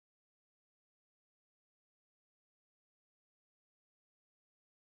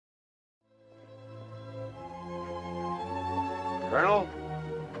Colonel?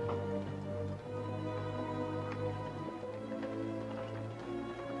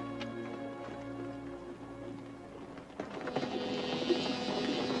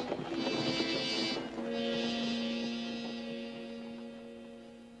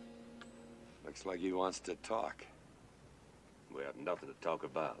 Looks like he wants to talk. We have nothing to talk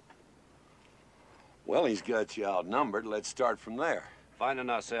about. Well, he's got you outnumbered. Let's start from there. Finding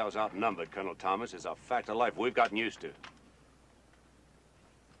ourselves outnumbered, Colonel Thomas, is a fact of life we've gotten used to.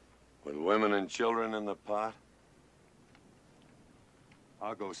 With women and children in the pot?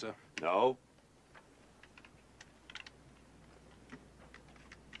 I'll go, sir. No.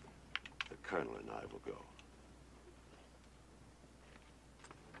 The Colonel and I will go.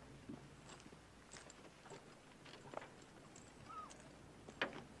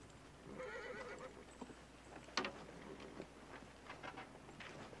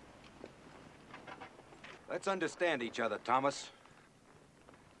 Let's understand each other, Thomas.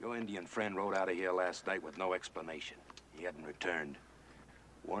 Your Indian friend rode out of here last night with no explanation. He hadn't returned.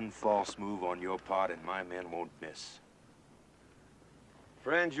 One false move on your part and my men won't miss.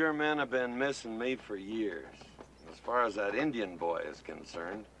 Friend, your men have been missing me for years. As far as that Indian boy is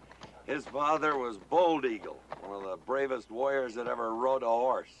concerned, his father was Bold Eagle, one of the bravest warriors that ever rode a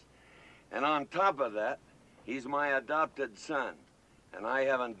horse. And on top of that, he's my adopted son. And I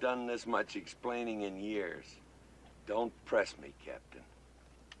haven't done this much explaining in years. Don't press me, Captain.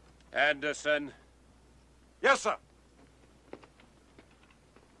 Anderson. Yes, sir.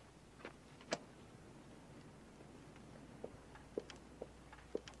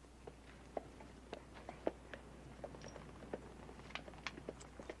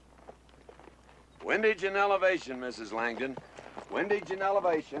 Windage and elevation, Mrs. Langdon. Windage and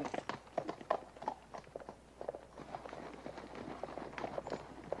elevation.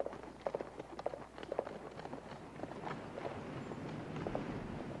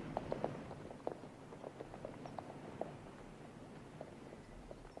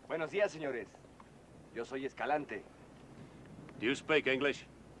 Buenos días, señores. Yo soy Escalante. Do you speak English?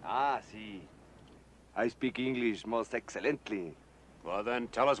 Ah, sí. I speak English most excellently. Well, then,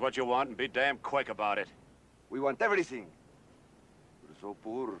 tell us what you want and be damn quick about it. We want everything. We're so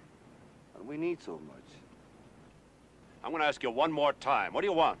poor, and we need so much. I'm going to ask you one more time. What do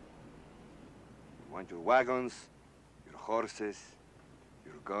you want? We want your wagons, your horses,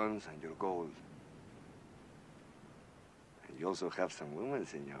 your guns, and your gold. And you also have some women,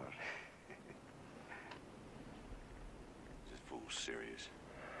 senor. This fool's serious.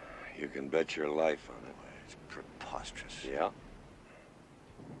 You can bet your life on it. It's preposterous. Yeah?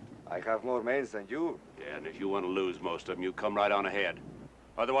 I have more men than you. Yeah, and if you want to lose most of them, you come right on ahead.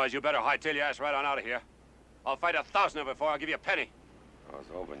 Otherwise, you better hightail your ass right on out of here. I'll fight 1,000 of them before I'll give you a penny. I was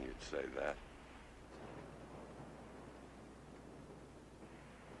hoping you'd say that.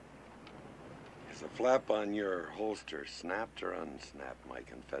 Is the flap on your holster snapped or unsnapped, my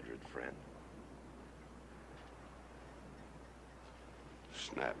Confederate friend?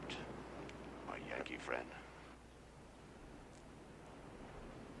 Snapped, my Yankee friend.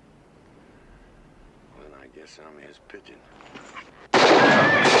 Then I guess I'm his pigeon.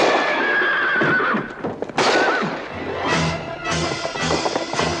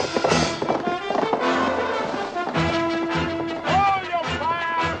 Hold your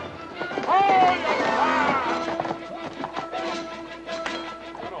fire! Hold your fire!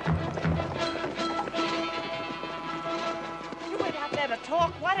 You went out there to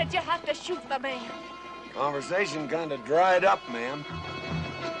talk. Why did you have to shoot the man? Conversation kind of dried up, ma'am.